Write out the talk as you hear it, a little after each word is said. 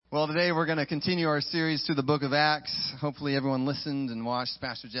Well, today we're going to continue our series through the book of Acts. Hopefully everyone listened and watched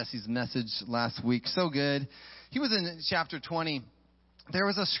Pastor Jesse's message last week. So good. He was in chapter 20. There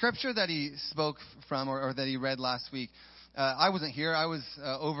was a scripture that he spoke from or that he read last week. I wasn't here. I was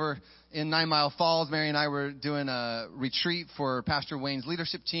over in 9 Mile Falls. Mary and I were doing a retreat for Pastor Wayne's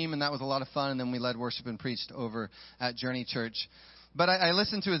leadership team, and that was a lot of fun. And then we led worship and preached over at Journey Church. But I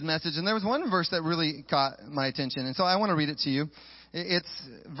listened to his message, and there was one verse that really caught my attention. And so I want to read it to you. It's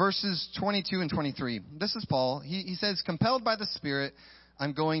verses 22 and 23. This is Paul. He says, "Compelled by the Spirit,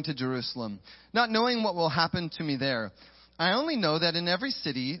 I'm going to Jerusalem, not knowing what will happen to me there. I only know that in every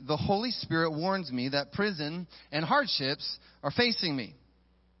city, the Holy Spirit warns me that prison and hardships are facing me."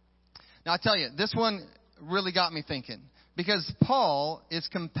 Now, I tell you, this one really got me thinking, because Paul is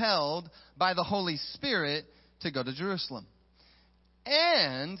compelled by the Holy Spirit to go to Jerusalem.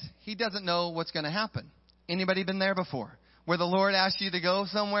 And he doesn't know what's going to happen. Anybody been there before? Where the Lord asks you to go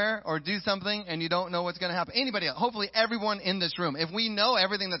somewhere or do something and you don't know what's going to happen. Anybody else? Hopefully everyone in this room. If we know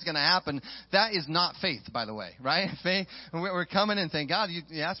everything that's going to happen, that is not faith, by the way, right? Faith. We're coming and saying, God,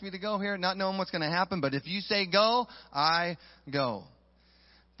 you asked me to go here, not knowing what's going to happen. But if you say go, I go.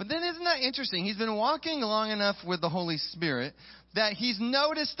 But then isn't that interesting? He's been walking long enough with the Holy Spirit that he's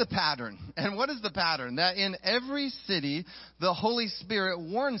noticed the pattern. And what is the pattern? That in every city, the Holy Spirit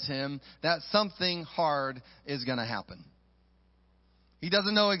warns him that something hard is going to happen. He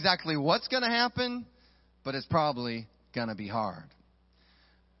doesn't know exactly what's going to happen, but it's probably going to be hard.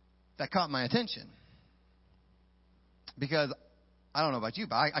 That caught my attention. Because I don't know about you,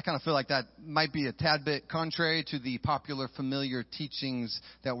 but I kind of feel like that might be a tad bit contrary to the popular, familiar teachings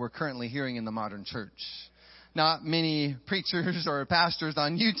that we're currently hearing in the modern church. Not many preachers or pastors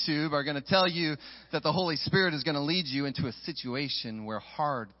on YouTube are going to tell you that the Holy Spirit is going to lead you into a situation where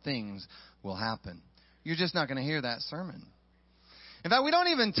hard things will happen. You're just not going to hear that sermon. In fact, we don't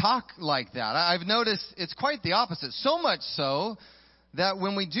even talk like that. I've noticed it's quite the opposite. So much so that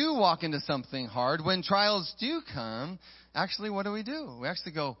when we do walk into something hard, when trials do come, actually, what do? We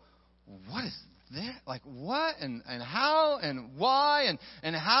actually go, what is that? Like, what and how and why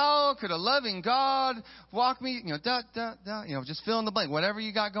and how could a loving God walk me, just fill in the blank, whatever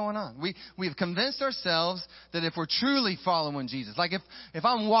you got going on. We've convinced ourselves that if we're truly following Jesus, like if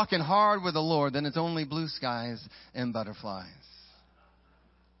I'm walking hard with the Lord, then it's only blue skies and butterflies.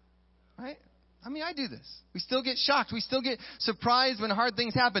 Right? I mean, I do this. We still get shocked. We still get surprised when hard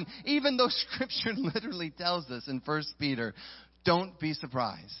things happen, even though Scripture literally tells us in 1 Peter, don't be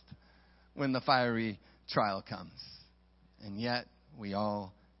surprised when the fiery trial comes. And yet, we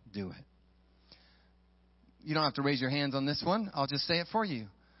all do it. You don't have to raise your hands on this one. I'll just say it for you.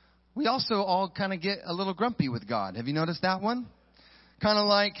 We also all kind of get a little grumpy with God. Have you noticed that one? Kind of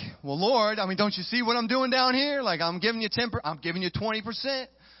like, well, Lord, I mean, don't you see what I'm doing down here? Like, I'm giving you 20%.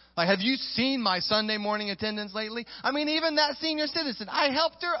 Like, have you seen my Sunday morning attendance lately? I mean, even that senior citizen, I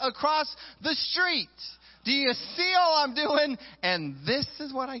helped her across the street. Do you see all I'm doing? And this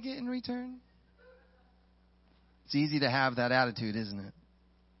is what I get in return? It's easy to have that attitude, isn't it?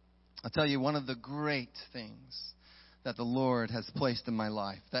 I'll tell you, one of the great things that the Lord has placed in my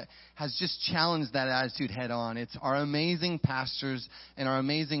life that has just challenged that attitude head on. It's our amazing pastors and our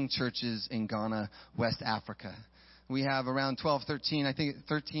amazing churches in Ghana, West Africa. We have around 13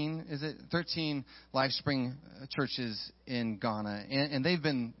 LifeSpring churches in Ghana. And they've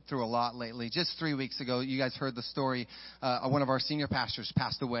been through a lot lately. Just 3 weeks ago, you guys heard the story. One of our senior pastors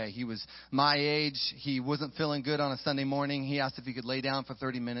passed away. He was my age. He wasn't feeling good on a Sunday morning. He asked if he could lay down for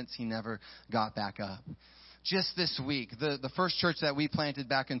 30 minutes. He never got back up. Just this week, the first church that we planted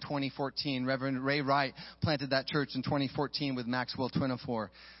back in 2014, Reverend Ray Wright planted that church in 2014 with Maxwell Twinafor.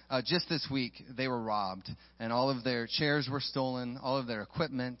 Just this week, they were robbed, and all of their chairs were stolen, all of their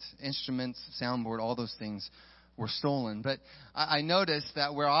equipment, instruments, soundboard, all those things were stolen. But I noticed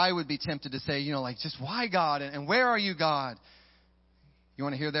that where I would be tempted to say, just why God, and where are you, God? You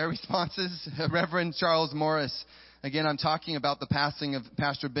want to hear their responses? Reverend Charles Morris. Again, I'm talking about the passing of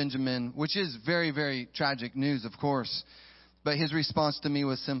Pastor Benjamin, which is very, very tragic news, of course. But his response to me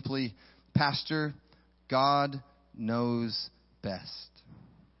was simply, Pastor, God knows best.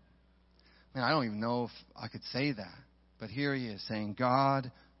 Man, I don't even know if I could say that. But here he is saying,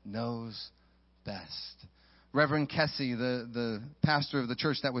 God knows best. Reverend Kessie, the pastor of the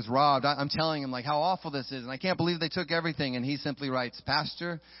church that was robbed, I'm telling him like how awful this is. And I can't believe they took everything. And he simply writes,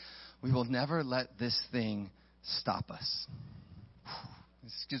 Pastor, we will never let this thing stop us.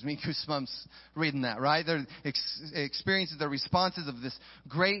 This gives me goosebumps reading that, right? Their experiences, their responses of this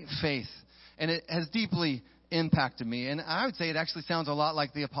great faith. And it has deeply impacted me. And I would say it actually sounds a lot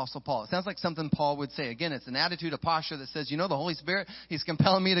like the Apostle Paul. It sounds like something Paul would say. Again, it's an attitude, a posture that says, the Holy Spirit, He's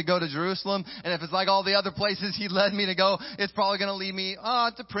compelling me to go to Jerusalem. And if it's like all the other places He led me to go, it's probably going to lead me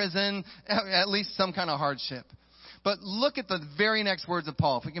to prison, at least some kind of hardship. But look at the very next words of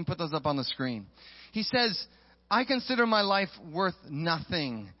Paul. If we can put those up on the screen. He says, I consider my life worth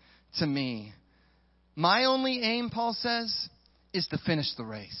nothing to me. My only aim, Paul says, is to finish the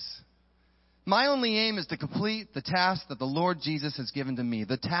race. My only aim is to complete the task that the Lord Jesus has given to me.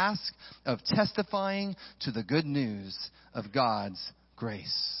 The task of testifying to the good news of God's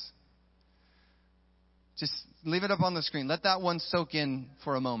grace. Just leave it up on the screen. Let that one soak in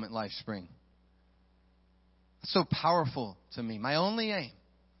for a moment, LifeSpring. It's so powerful to me. My only aim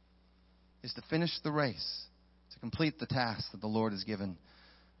is to finish the race, to complete the task that the Lord has given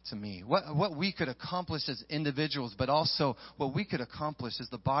to me. What we could accomplish as individuals, but also what we could accomplish as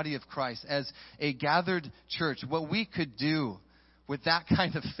the body of Christ, as a gathered church, what we could do with that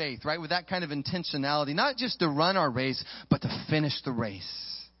kind of faith, right? With that kind of intentionality, not just to run our race, but to finish the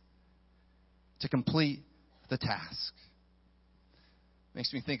race, to complete the task.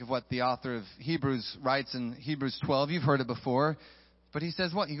 Makes me think of what the author of Hebrews writes in Hebrews 12. You've heard it before. But he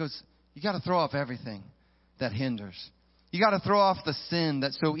says what? He goes, you got to throw off everything that hinders. You got to throw off the sin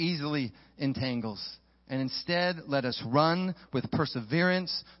that so easily entangles. And instead, let us run with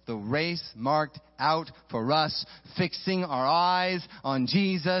perseverance the race marked out for us, fixing our eyes on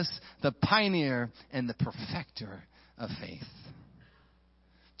Jesus, the pioneer and the perfecter of faith.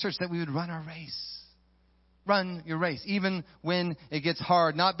 Church, that we would run our race. Run your race, even when it gets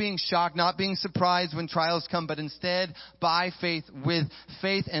hard. Not being shocked, not being surprised when trials come, but instead, by faith, with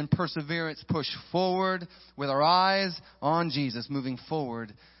faith and perseverance, push forward with our eyes on Jesus, moving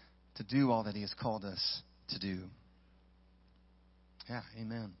forward to do all that He has called us to do. Yeah,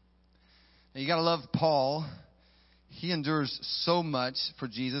 amen. Now, you got to love Paul. He endures so much for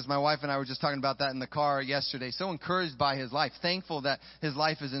Jesus. My wife and I were just talking about that in the car yesterday. So encouraged by his life. Thankful that his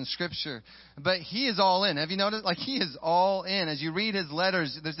life is in Scripture. But he is all in. Have you noticed? He is all in. As you read his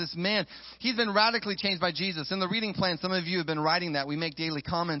letters, there's this man. He's been radically changed by Jesus. In the reading plan, some of you have been writing that. We make daily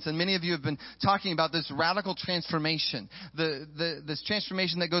comments. And many of you have been talking about this radical transformation. This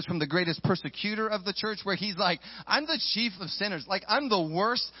transformation that goes from the greatest persecutor of the church, where he's like, I'm the chief of sinners. I'm the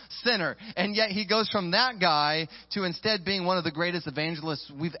worst sinner. And yet he goes from that guy to instead being one of the greatest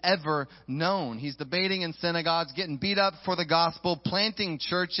evangelists we've ever known. He's debating in synagogues, getting beat up for the gospel, planting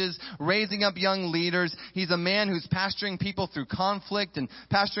churches, raising up young leaders. He's a man who's pastoring people through conflict and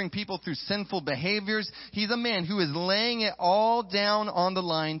pastoring people through sinful behaviors. He's a man who is laying it all down on the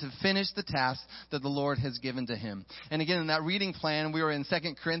line to finish the task that the Lord has given to him. And again, in that reading plan, we were in 2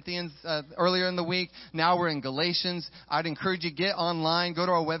 Corinthians earlier in the week. Now we're in Galatians. I'd encourage you, get online, go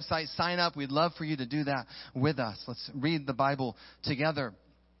to our website, sign up. We'd love for you to do that with us. Let's read the Bible together.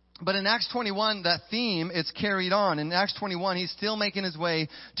 But in Acts 21, that theme, it's carried on. In Acts 21, he's still making his way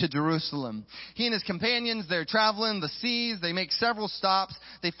to Jerusalem. He and his companions, they're traveling the seas. They make several stops.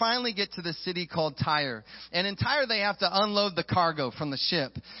 They finally get to the city called Tyre. And in Tyre, they have to unload the cargo from the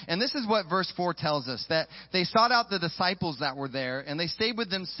ship. And this is what verse 4 tells us, that they sought out the disciples that were there, and they stayed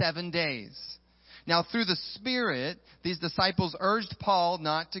with them 7 days. Now, through the Spirit, these disciples urged Paul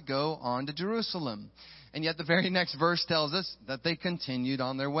not to go on to Jerusalem. And yet the very next verse tells us that they continued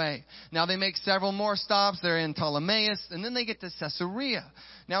on their way. Now they make several more stops. They're in Ptolemais, and then they get to Caesarea.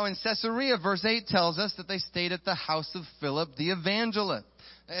 Now in Caesarea, verse 8 tells us that they stayed at the house of Philip the evangelist.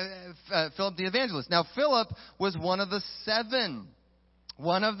 Now Philip was one of the seven.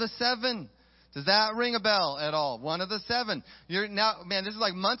 One of the seven. Does that ring a bell at all? One of the seven. This is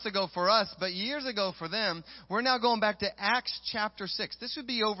like months ago for us, but years ago for them. We're now going back to Acts chapter 6. This would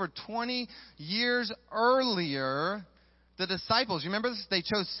be over 20 years earlier. The disciples, you remember this? They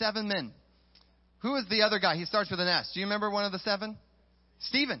chose 7 men. Who is the other guy? He starts with an S. Do you remember one of the 7?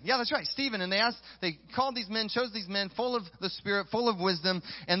 Stephen. Yeah, that's right. Stephen. And they called these men, chose these men full of the Spirit, full of wisdom,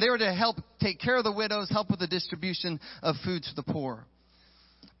 and they were to help take care of the widows, help with the distribution of food to the poor.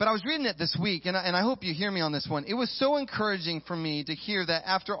 But I was reading it this week, and I hope you hear me on this one. It was so encouraging for me to hear that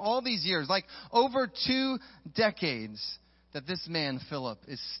after all these years, like over 2 decades, that this man, Philip,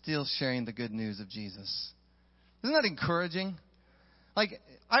 is still sharing the good news of Jesus. Isn't that encouraging?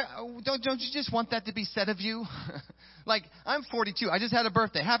 Don't you just want that to be said of you? I'm 42. I just had a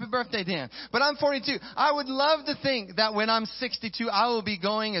birthday. Happy birthday, Dan. But I'm 42. I would love to think that when I'm 62, I will be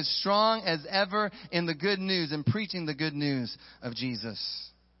going as strong as ever in the good news and preaching the good news of Jesus.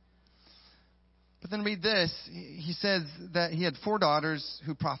 But then read this. He says that he had 4 daughters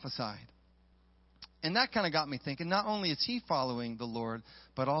who prophesied. And that kind of got me thinking, not only is he following the Lord,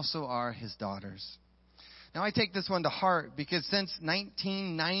 but also are his daughters. Now, I take this one to heart because since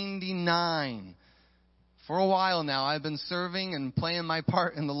 1999, for a while now, I've been serving and playing my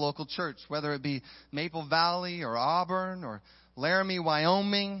part in the local church, whether it be Maple Valley or Auburn or Laramie,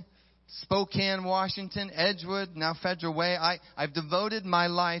 Wyoming, Spokane, Washington, Edgewood, now Federal Way. I've devoted my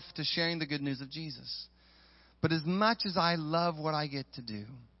life to sharing the good news of Jesus. But as much as I love what I get to do,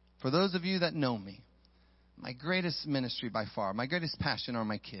 for those of you that know me, my greatest ministry by far, my greatest passion are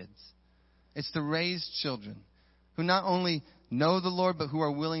my kids. It's to raise children who not only know the Lord, but who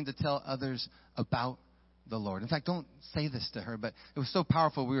are willing to tell others about the Lord. In fact, don't say this to her, but it was so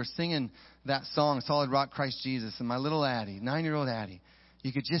powerful. We were singing that song, Solid Rock, Christ Jesus, and my little Addie, 9-year-old Addie,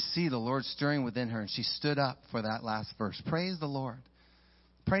 you could just see the Lord stirring within her, and she stood up for that last verse. Praise the Lord.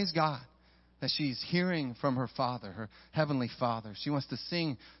 Praise God that she's hearing from her Father, her Heavenly Father. She wants to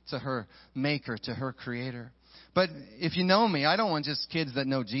sing to her Maker, to her Creator. But if you know me, I don't want just kids that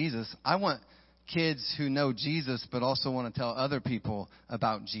know Jesus. I want kids who know Jesus but also want to tell other people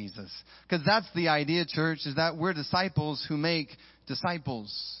about Jesus. Because that's the idea, church, is that we're disciples who make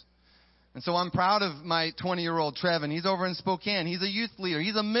disciples. And so I'm proud of my 20-year-old Trevin. He's over in Spokane. He's a youth leader.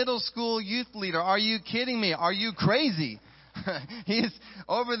 He's a middle school youth leader. Are you kidding me? Are you crazy? He's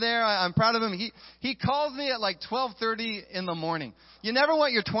over there. I'm proud of him. He calls me at like 12:30 in the morning. You never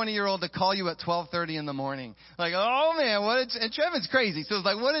want your 20-year-old to call you at 12:30 in the morning. Like, oh man, and Trevin's crazy. So it's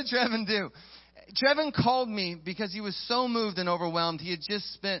like, what did Trevin do? Trevin called me because he was so moved and overwhelmed. He had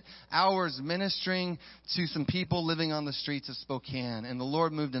just spent hours ministering to some people living on the streets of Spokane, and the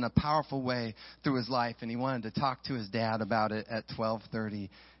Lord moved in a powerful way through his life, and he wanted to talk to his dad about it at 12:30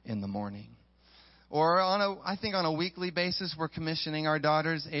 in the morning. Or I think on a weekly basis, we're commissioning our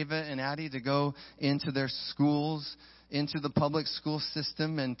daughters, Ava and Addie, to go into their schools, into the public school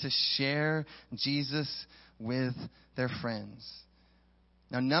system, and to share Jesus with their friends.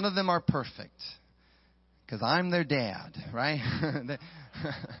 Now, none of them are perfect, because I'm their dad, right?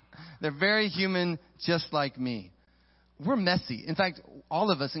 They're very human, just like me. We're messy. In fact,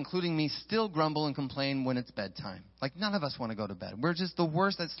 all of us, including me, still grumble and complain when it's bedtime. Like, none of us want to go to bed. We're just the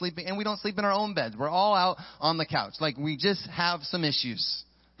worst at sleeping, and we don't sleep in our own beds. We're all out on the couch. Like, we just have some issues.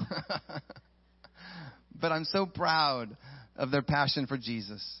 But I'm so proud of their passion for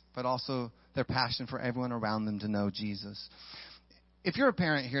Jesus, but also their passion for everyone around them to know Jesus. If you're a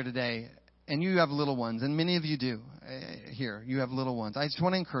parent here today, and you have little ones, and many of you do here, you have little ones, I just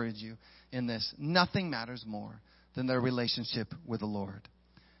want to encourage you in this. Nothing matters more than their relationship with the Lord.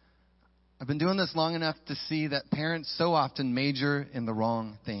 I've been doing this long enough to see that parents so often major in the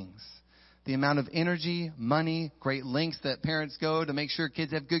wrong things. The amount of energy, money, great lengths that parents go to make sure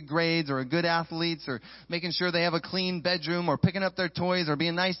kids have good grades or are good athletes or making sure they have a clean bedroom or picking up their toys or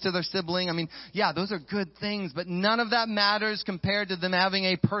being nice to their sibling. I mean, yeah, those are good things, but none of that matters compared to them having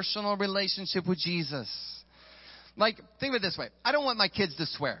a personal relationship with Jesus. Like, think of it this way. I don't want my kids to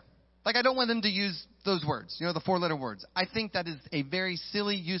swear. Like, I don't want them to use those words, the 4-letter words. I think that is a very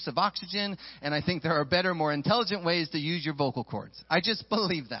silly use of oxygen, and I think there are better, more intelligent ways to use your vocal cords. I just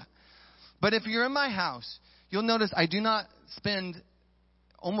believe that. But if you're in my house, you'll notice I do not spend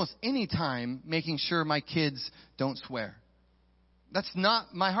almost any time making sure my kids don't swear. That's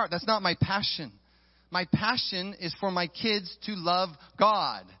not my heart. That's not my passion. My passion is for my kids to love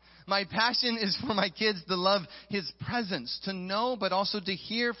God. My passion is for my kids to love His presence, to know, but also to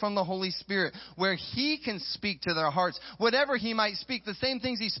hear from the Holy Spirit, where He can speak to their hearts. Whatever He might speak, the same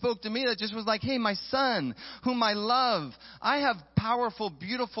things He spoke to me that just was like, hey, my son, whom I love, I have powerful,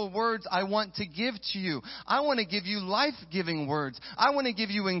 beautiful words I want to give to you. I want to give you life-giving words. I want to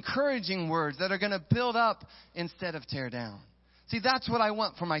give you encouraging words that are going to build up instead of tear down. See, that's what I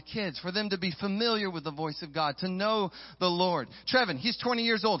want for my kids, for them to be familiar with the voice of God, to know the Lord. Trevin, he's 20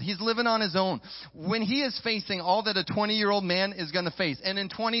 years old. He's living on his own. When he is facing all that a 20-year-old man is going to face, and in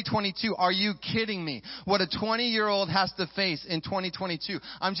 2022, are you kidding me? What a 20-year-old has to face in 2022.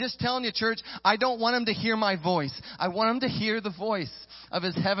 I'm just telling you, church, I don't want him to hear my voice. I want him to hear the voice of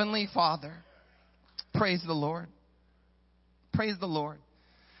his heavenly Father. Praise the Lord. Praise the Lord.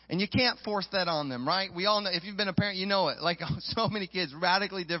 And you can't force that on them, right? We all know, if you've been a parent, you know it. Like, so many kids,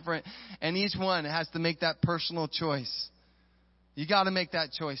 radically different, and each one has to make that personal choice. You got to make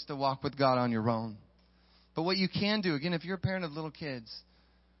that choice to walk with God on your own. But what you can do, again, if you're a parent of little kids,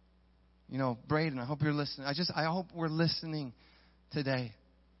 Braden, I hope you're listening. I hope we're listening today.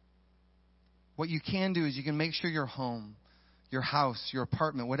 What you can do is you can make sure your home, your house, your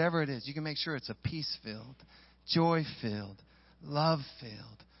apartment, whatever it is, you can make sure it's a peace-filled, joy-filled,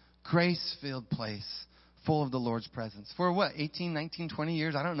 love-filled, grace-filled place full of the Lord's presence. For what, 18, 19, 20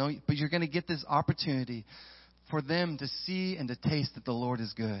 years? I don't know. But you're going to get this opportunity for them to see and to taste that the Lord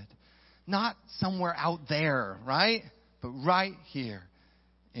is good. not somewhere out there, right? But right here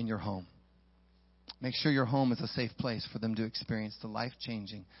in your home. Make sure your home is a safe place for them to experience the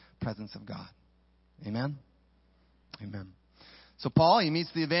life-changing presence of God. Amen? Amen. So Paul, he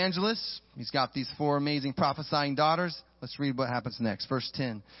meets the evangelist. He's got these 4 amazing prophesying daughters. Let's read what happens next. Verse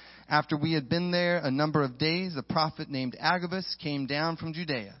 10. After we had been there a number of days, a prophet named Agabus came down from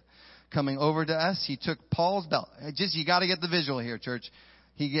Judea. Coming over to us, he took Paul's belt. You got to get the visual here, church.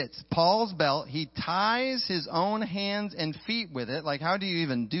 He gets Paul's belt. He ties his own hands and feet with it. Like, how do you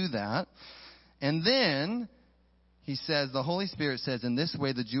even do that? And then he says, the Holy Spirit says, in this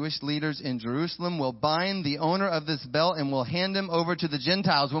way the Jewish leaders in Jerusalem will bind the owner of this belt and will hand him over to the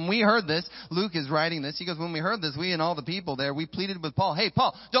Gentiles. When we heard this, Luke is writing this. He goes, when we heard this, we and all the people there, we pleaded with Paul, hey,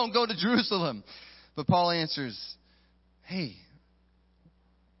 Paul, don't go to Jerusalem. But Paul answers, hey,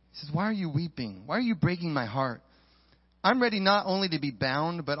 he says, why are you weeping? Why are you breaking my heart? I'm ready not only to be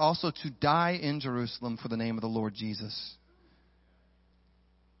bound, but also to die in Jerusalem for the name of the Lord Jesus.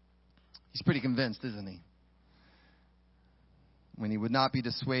 He's pretty convinced, isn't he? When he would not be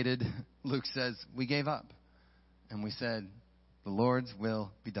dissuaded, Luke says, we gave up. And we said, the Lord's will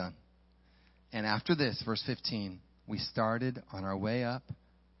be done. And after this, verse 15, we started on our way up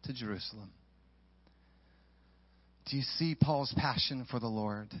to Jerusalem. Do you see Paul's passion for the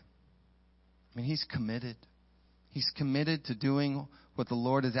Lord? I mean, he's committed. He's committed to doing what the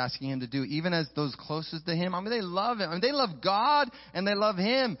Lord is asking him to do, even as those closest to him. I mean, they love him. I mean, they love God and they love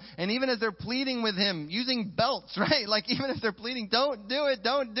him. And even as they're pleading with him, using belts, right? Like, even if they're pleading, don't do it,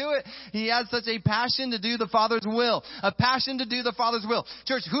 don't do it. He has such a passion to do the Father's will. A passion to do the Father's will.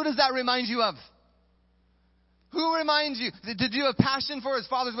 Church, who does that remind you of? Who reminds you to do a passion for his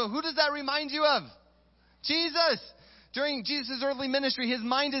Father's will? Who does that remind you of? Jesus. During Jesus' earthly ministry, his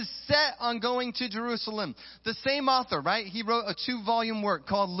mind is set on going to Jerusalem. The same author, right? He wrote a 2-volume work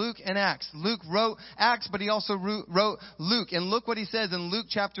called Luke and Acts. Luke wrote Acts, but he also wrote Luke. And look what he says in Luke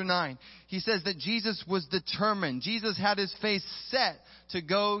chapter 9. He says that Jesus was determined. Jesus had his face set to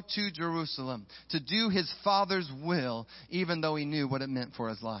go to Jerusalem, to do his Father's will, even though he knew what it meant for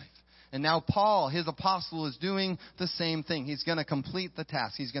his life. And now Paul, his apostle, is doing the same thing. He's going to complete the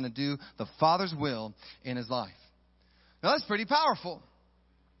task. He's going to do the Father's will in his life. Now, that's pretty powerful.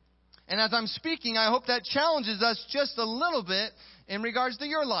 And as I'm speaking, I hope that challenges us just a little bit in regards to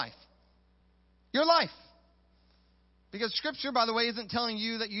your life. Your life. Because Scripture, by the way, isn't telling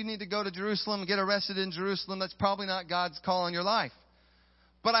you that you need to go to Jerusalem and get arrested in Jerusalem. That's probably not God's call on your life.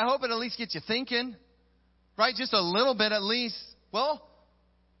 But I hope it at least gets you thinking, right? Just a little bit at least. Well,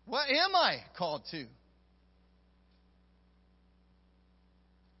 what am I called to?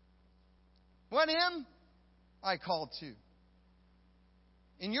 What am I called to?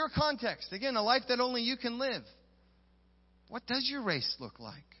 In your context, again, a life that only you can live. What does your race look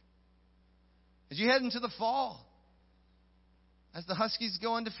like? As you head into the fall, as the Huskies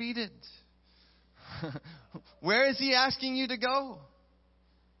go undefeated, where is he asking you to go?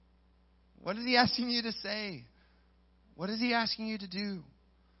 What is he asking you to say? What is he asking you to do?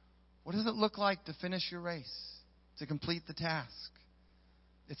 What does it look like to finish your race, to complete the task?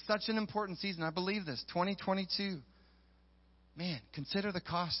 It's such an important season. I believe this. 2022. Man, consider the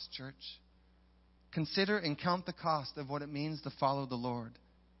cost, church. Consider and count the cost of what it means to follow the Lord.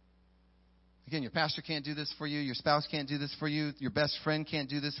 Again, your pastor can't do this for you. Your spouse can't do this for you. Your best friend can't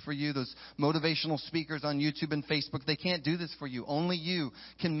do this for you. Those motivational speakers on YouTube and Facebook, they can't do this for you. Only you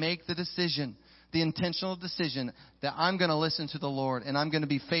can make the decision, the intentional decision that I'm going to listen to the Lord and I'm going to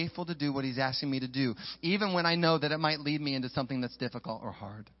be faithful to do what he's asking me to do, even when I know that it might lead me into something that's difficult or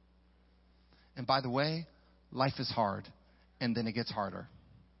hard. And by the way, life is hard, and then it gets harder.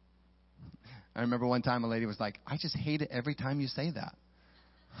 I remember one time a lady was like, I just hate it every time you say that.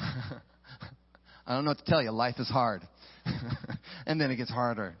 I don't know what to tell you. Life is hard. And then it gets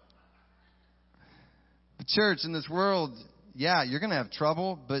harder. The church in this world, yeah, you're going to have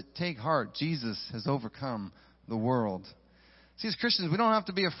trouble, but take heart. Jesus has overcome the world. See, as Christians, we don't have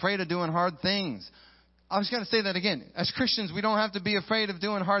to be afraid of doing hard things. I was going to say that again. As Christians, we don't have to be afraid of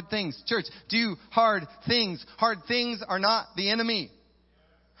doing hard things. Church, do hard things. Hard things are not the enemy.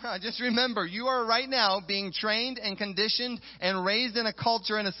 Just remember, you are right now being trained and conditioned and raised in a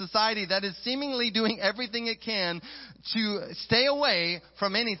culture and a society that is seemingly doing everything it can to stay away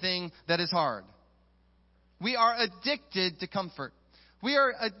from anything that is hard. We are addicted to comfort. We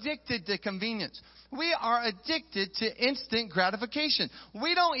are addicted to convenience. We are addicted to instant gratification.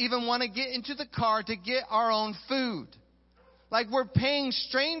 We don't even want to get into the car to get our own food. Like we're paying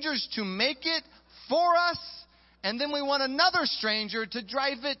strangers to make it for us, and then we want another stranger to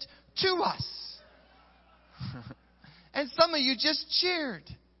drive it to us. And some of you just cheered.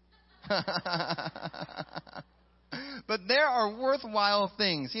 But there are worthwhile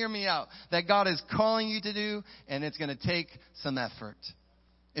things, hear me out, that God is calling you to do, and it's going to take some effort.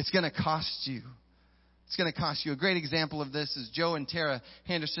 It's going to cost you. It's going to cost you. A great example of this is Joe and Tara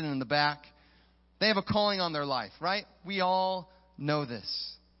Henderson in the back. They have a calling on their life, right? We all know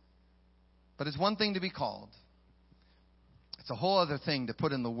this. But it's one thing to be called. It's a whole other thing to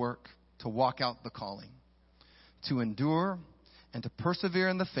put in the work, to walk out the calling, to endure and to persevere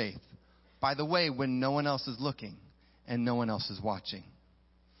in the faith. By the way, when no one else is looking and no one else is watching.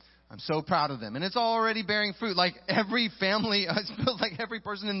 I'm so proud of them. And it's already bearing fruit. Like every family, it feels like every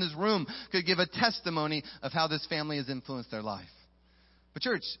person in this room could give a testimony of how this family has influenced their life. But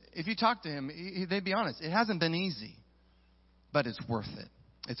church, if you talk to him, they'd be honest. It hasn't been easy, but it's worth it.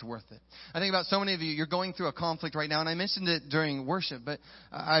 It's worth it. I think about so many of you, you're going through a conflict right now, and I mentioned it during worship, but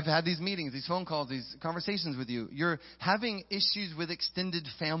I've had these meetings, these phone calls, these conversations with you. You're having issues with extended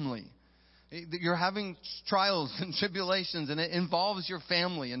family. You're having trials and tribulations, and it involves your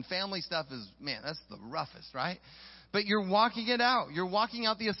family. And family stuff is, man, that's the roughest, right? But you're walking it out. You're walking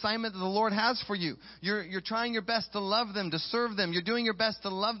out the assignment that the Lord has for you. You're trying your best to love them, to serve them. You're doing your best to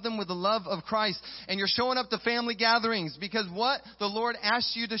love them with the love of Christ. And you're showing up to family gatherings because what? The Lord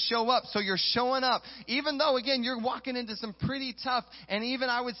asked you to show up. So you're showing up. Even though, again, you're walking into some pretty tough and even,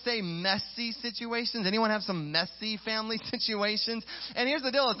 I would say, messy situations. Anyone have some messy family situations? And here's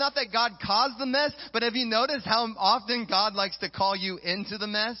the deal. It's not that God caused the mess, but have you noticed how often God likes to call you into the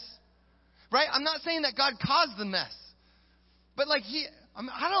mess? Right? I'm not saying that God caused the mess. But like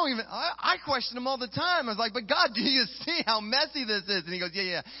I question him all the time. I was like, but God, do you see how messy this is? And he goes,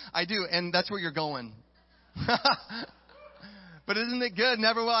 yeah, I do. And that's where you're going. But isn't it good?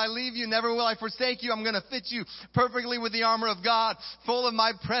 Never will I leave you. Never will I forsake you. I'm going to fit you perfectly with the armor of God, full of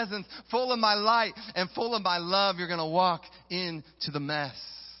my presence, full of my light, and full of my love. You're going to walk into the mess.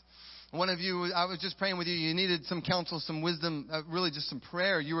 One of you, I was just praying with you. You needed some counsel, some wisdom, really just some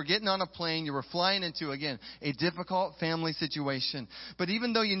prayer. You were getting on a plane. You were flying into, again, a difficult family situation. But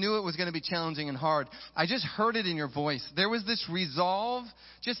even though you knew it was going to be challenging and hard, I just heard it in your voice. There was this resolve,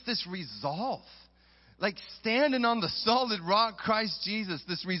 just this resolve. Like standing on the solid rock, Christ Jesus,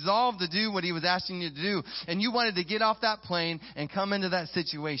 this resolve to do what he was asking you to do. And you wanted to get off that plane and come into that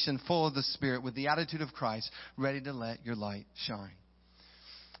situation full of the Spirit with the attitude of Christ, ready to let your light shine.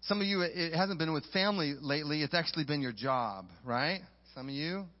 Some of you, it hasn't been with family lately. It's actually been your job, right? Some of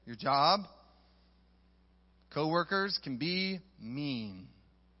you, your job. Coworkers can be mean.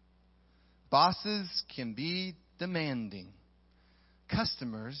 Bosses can be demanding.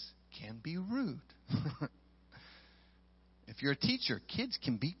 Customers can be rude. If you're a teacher, kids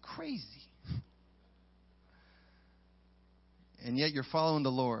can be crazy. And yet you're following the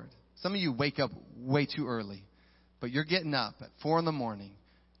Lord. Some of you wake up way too early, but you're getting up at 4 a.m.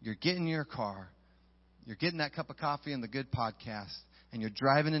 You're getting in your car. You're getting that cup of coffee and the good podcast. And you're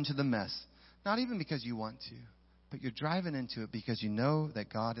driving into the mess. Not even because you want to. But you're driving into it because you know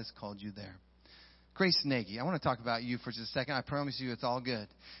that God has called you there. Grace Nagy. I want to talk about you for just a second. I promise you it's all good.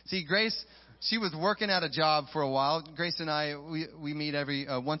 See, Grace, she was working at a job for a while. Grace and I, we meet every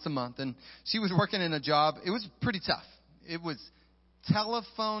once a month. And she was working in a job. It was pretty tough. It was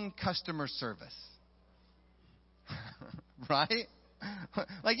telephone customer service. Right?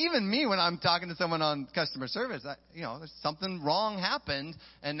 Like even me, when I'm talking to someone on customer service, there's something wrong happened,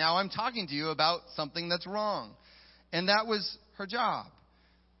 and now I'm talking to you about something that's wrong. And that was her job.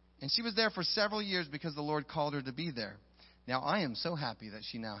 And she was there for several years because the Lord called her to be there. Now, I am so happy that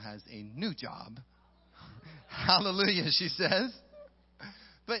she now has a new job. Hallelujah, she says.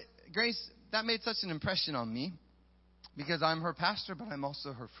 But Grace, that made such an impression on me because I'm her pastor, but I'm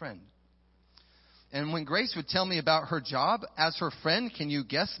also her friend. And when Grace would tell me about her job as her friend, can you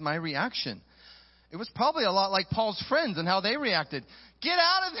guess my reaction? It was probably a lot like Paul's friends and how they reacted. Get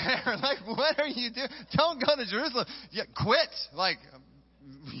out of there. Like, what are you doing? Don't go to Jerusalem. Yeah, quit. Like,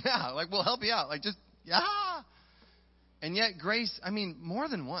 we'll help you out. And yet Grace, more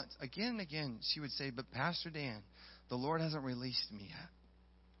than once, again and again, she would say, but Pastor Dan, the Lord hasn't released me yet.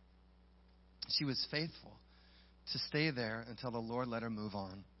 She was faithful to stay there until the Lord let her move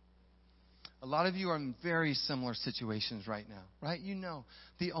on. A lot of you are in very similar situations right now, right? You know,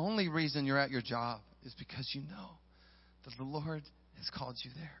 the only reason you're at your job is because you know that the Lord has called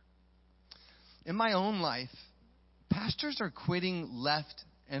you there. In my own life, pastors are quitting left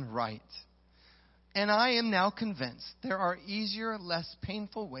and right. And I am now convinced there are easier, less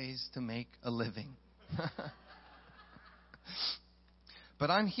painful ways to make a living. But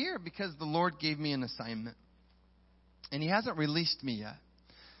I'm here because the Lord gave me an assignment. And he hasn't released me yet.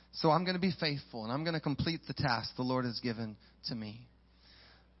 So I'm going to be faithful, and I'm going to complete the task the Lord has given to me.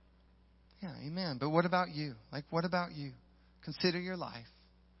 Yeah, amen. But what about you? Like, what about you? Consider your life.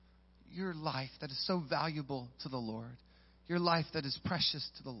 Your life that is so valuable to the Lord. Your life that is precious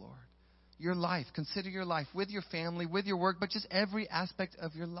to the Lord. Your life. Consider your life with your family, with your work, but just every aspect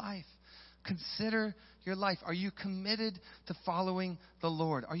of your life. Consider your life. Are you committed to following the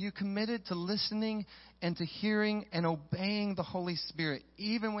Lord? Are you committed to listening and to hearing and obeying the Holy Spirit,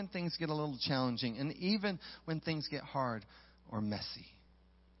 even when things get a little challenging and even when things get hard or messy?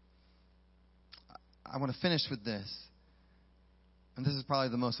 I want to finish with this. And this is probably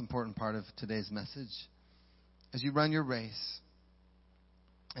the most important part of today's message. As you run your race,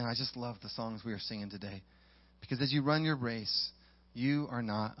 and I just love the songs we are singing today, because as you run your race, you are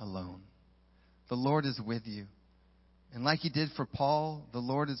not alone. The Lord is with you. And like He did for Paul, the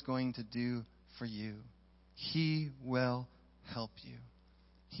Lord is going to do for you. He will help you.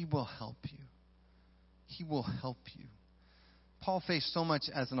 He will help you. He will help you. Paul faced so much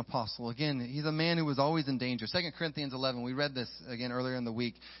as an apostle. Again, he's a man who was always in danger. 2 Corinthians 11, we read this again earlier in the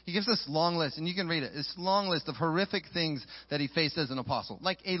week. He gives this long list, and you can read it. This long list of horrific things that he faced as an apostle.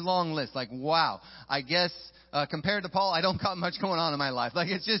 Like a long list. Like, wow. I guess compared to Paul, I don't got much going on in my life. Like,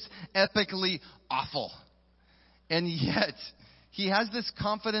 it's just epically awful. And yet, he has this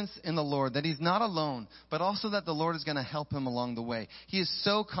confidence in the Lord that he's not alone, but also that the Lord is going to help him along the way. He is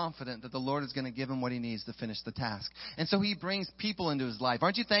so confident that the Lord is going to give him what he needs to finish the task. And so he brings people into his life.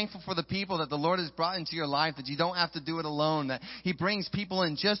 Aren't you thankful for the people that the Lord has brought into your life, that you don't have to do it alone, that he brings people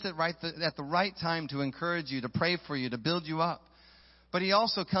in just at the right time to encourage you, to pray for you, to build you up? But he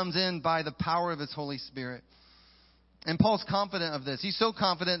also comes in by the power of his Holy Spirit. And Paul's confident of this. He's so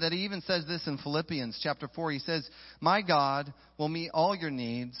confident that he even says this in Philippians chapter 4. He says, "My God will meet all your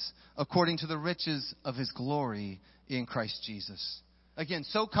needs according to the riches of His glory in Christ Jesus." Again,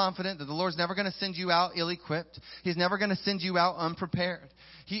 so confident that the Lord's never going to send you out ill-equipped. He's never going to send you out unprepared.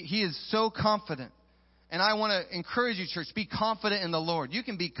 He is so confident. And I want to encourage you, church, be confident in the Lord. You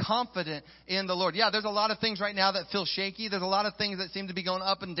can be confident in the Lord. Yeah, there's a lot of things right now that feel shaky. There's a lot of things that seem to be going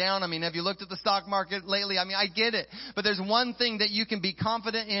up and down. I mean, have you looked at the stock market lately? I mean, I get it. But there's one thing that you can be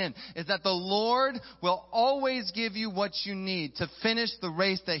confident in, is that the Lord will always give you what you need to finish the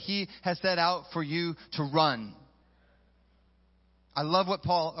race that He has set out for you to run. I love what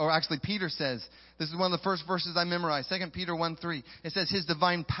Peter says. This is one of the first verses I memorized. 2 Peter 1:3. It says, His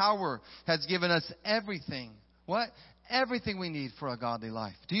divine power has given us everything. What? Everything we need for a godly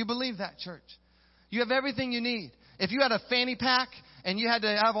life. Do you believe that, church? You have everything you need. If you had a fanny pack and you had to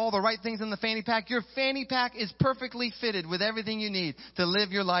have all the right things in the fanny pack, your fanny pack is perfectly fitted with everything you need to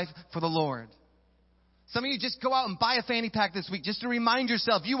live your life for the Lord. Some of you just go out and buy a fanny pack this week just to remind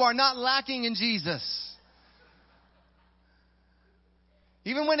yourself you are not lacking in Jesus.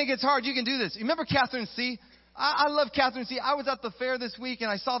 Even when it gets hard, you can do this. You remember Catherine C? I love Catherine C. I was at the fair this week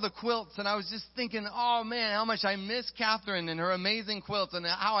and I saw the quilts and I was just thinking, oh man, how much I miss Catherine and her amazing quilts and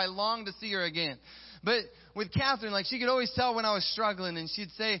how I long to see her again. But with Catherine, like, she could always tell when I was struggling, and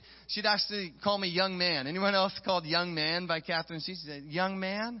she'd actually call me young man. Anyone else called young man by Catherine? She said, young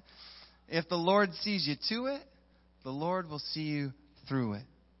man, if the Lord sees you to it, the Lord will see you through it.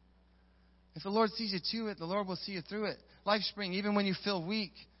 If the Lord sees you to it, the Lord will see you through it. LifeSpring, even when you feel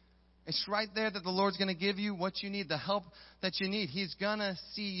weak, it's right there that the Lord's going to give you what you need, the help that you need. He's going to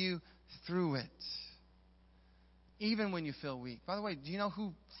see you through it. Even when you feel weak. By the way, do you know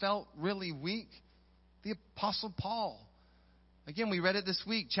who felt really weak? The Apostle Paul. Again, we read it this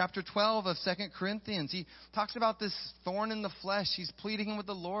week, chapter 12 of 2 Corinthians. He talks about this thorn in the flesh. He's pleading with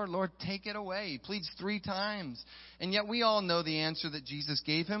the Lord, Lord, take it away. He pleads 3 times. And yet we all know the answer that Jesus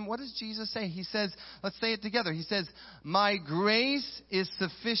gave him. What does Jesus say? He says, let's say it together. He says, my grace is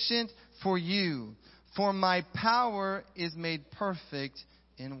sufficient for you, for my power is made perfect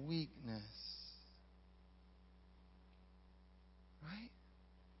in weakness. Right?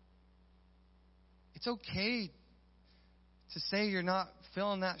 It's okay to say you're not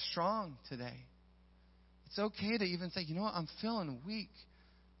feeling that strong today. It's okay to even say, you know what, I'm feeling weak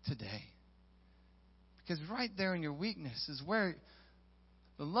today. Because right there in your weakness is where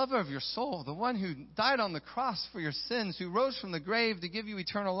the lover of your soul, the one who died on the cross for your sins, who rose from the grave to give you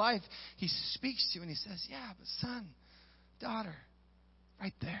eternal life, He speaks to you and He says, yeah, but son, daughter,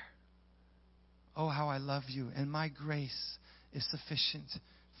 right there. Oh, how I love you, and my grace is sufficient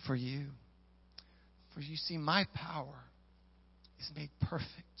for you. For you see, my power is made perfect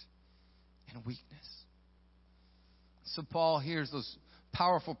in weakness. So Paul hears those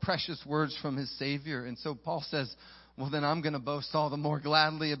powerful, precious words from his Savior. And so Paul says, well, then I'm going to boast all the more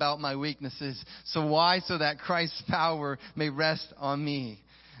gladly about my weaknesses. So why? So that Christ's power may rest on me.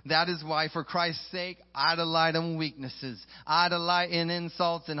 That is why, for Christ's sake, I delight in weaknesses. I delight in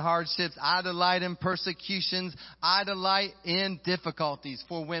insults and hardships. I delight in persecutions. I delight in difficulties.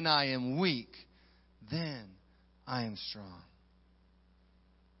 For when I am weak, then I am strong.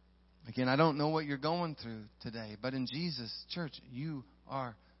 Again, I don't know what you're going through today, but in Jesus, church, you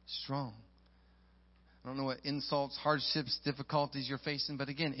are strong. I don't know what insults, hardships, difficulties you're facing, but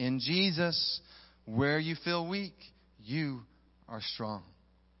again, in Jesus, where you feel weak, you are strong.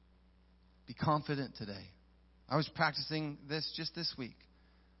 Be confident today. I was practicing this just this week.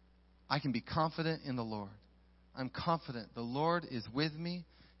 I can be confident in the Lord. I'm confident the Lord is with me.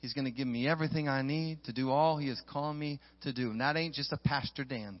 He's going to give me everything I need to do all He has called me to do. And that ain't just a Pastor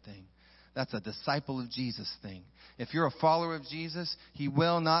Dan thing. That's a disciple of Jesus thing. If you're a follower of Jesus, He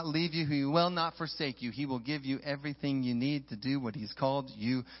will not leave you. He will not forsake you. He will give you everything you need to do what He's called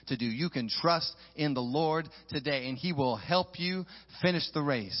you to do. You can trust in the Lord today, and He will help you finish the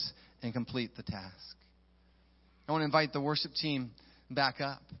race and complete the task. I want to invite the worship team back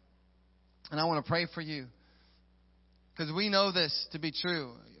up. And I want to pray for you. Because we know this to be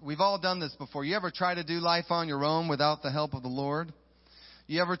true. We've all done this before. You ever try to do life on your own without the help of the Lord?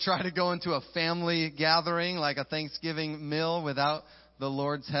 You ever try to go into a family gathering like a Thanksgiving meal without the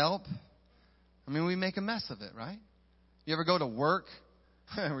Lord's help? I mean, we make a mess of it, right? You ever go to work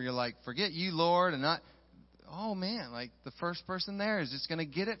where you're like, forget you, Lord, and not, oh man, like the first person there is just going to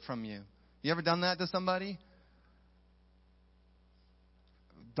get it from you. You ever done that to somebody?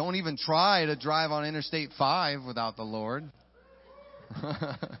 Don't even try to drive on Interstate 5 without the Lord.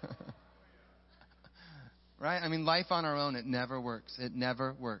 Right? I mean, life on our own, it never works. It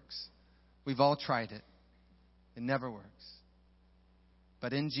never works. We've all tried it. It never works.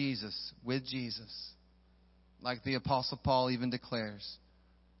 But in Jesus, with Jesus, like the Apostle Paul even declares,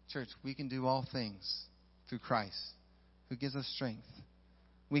 church, we can do all things through Christ, who gives us strength.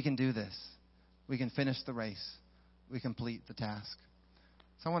 We can do this. We can finish the race. We complete the task.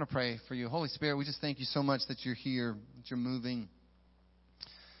 So I want to pray for you. Holy Spirit, we just thank you so much that you're here, that you're moving.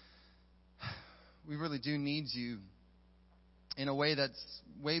 We really do need you in a way that's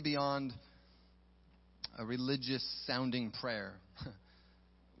way beyond a religious sounding prayer.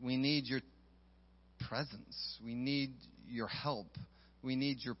 We need your presence. We need your help. We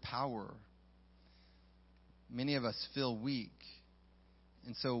need your power. Many of us feel weak,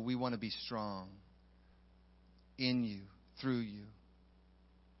 and so we want to be strong in you, through you.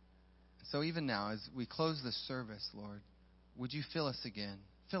 So even now, as we close this service, Lord, would you fill us again?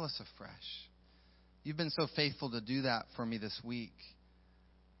 Fill us afresh. You've been so faithful to do that for me this week.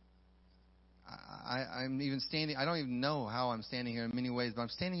 I'm even standing, I don't even know how I'm standing here in many ways, but I'm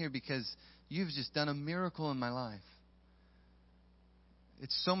standing here because you've just done a miracle in my life.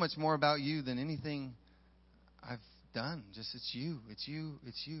 It's so much more about you than anything I've done. Just it's you, it's you,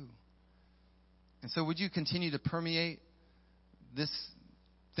 it's you. And so would you continue to permeate this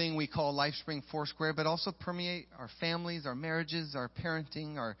thing we call LifeSpring Foursquare, but also permeate our families, our marriages, our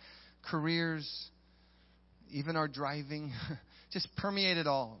parenting, our careers, even our driving. Just permeate it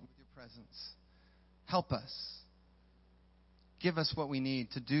all with your presence. Help us. Give us what we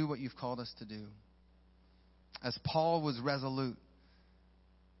need to do what you've called us to do. As Paul was resolute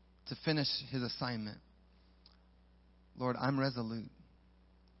to finish his assignment, Lord, I'm resolute.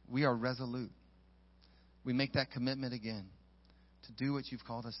 We are resolute. We make that commitment again to do what you've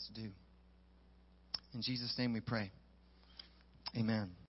called us to do. In Jesus' name we pray. Amen.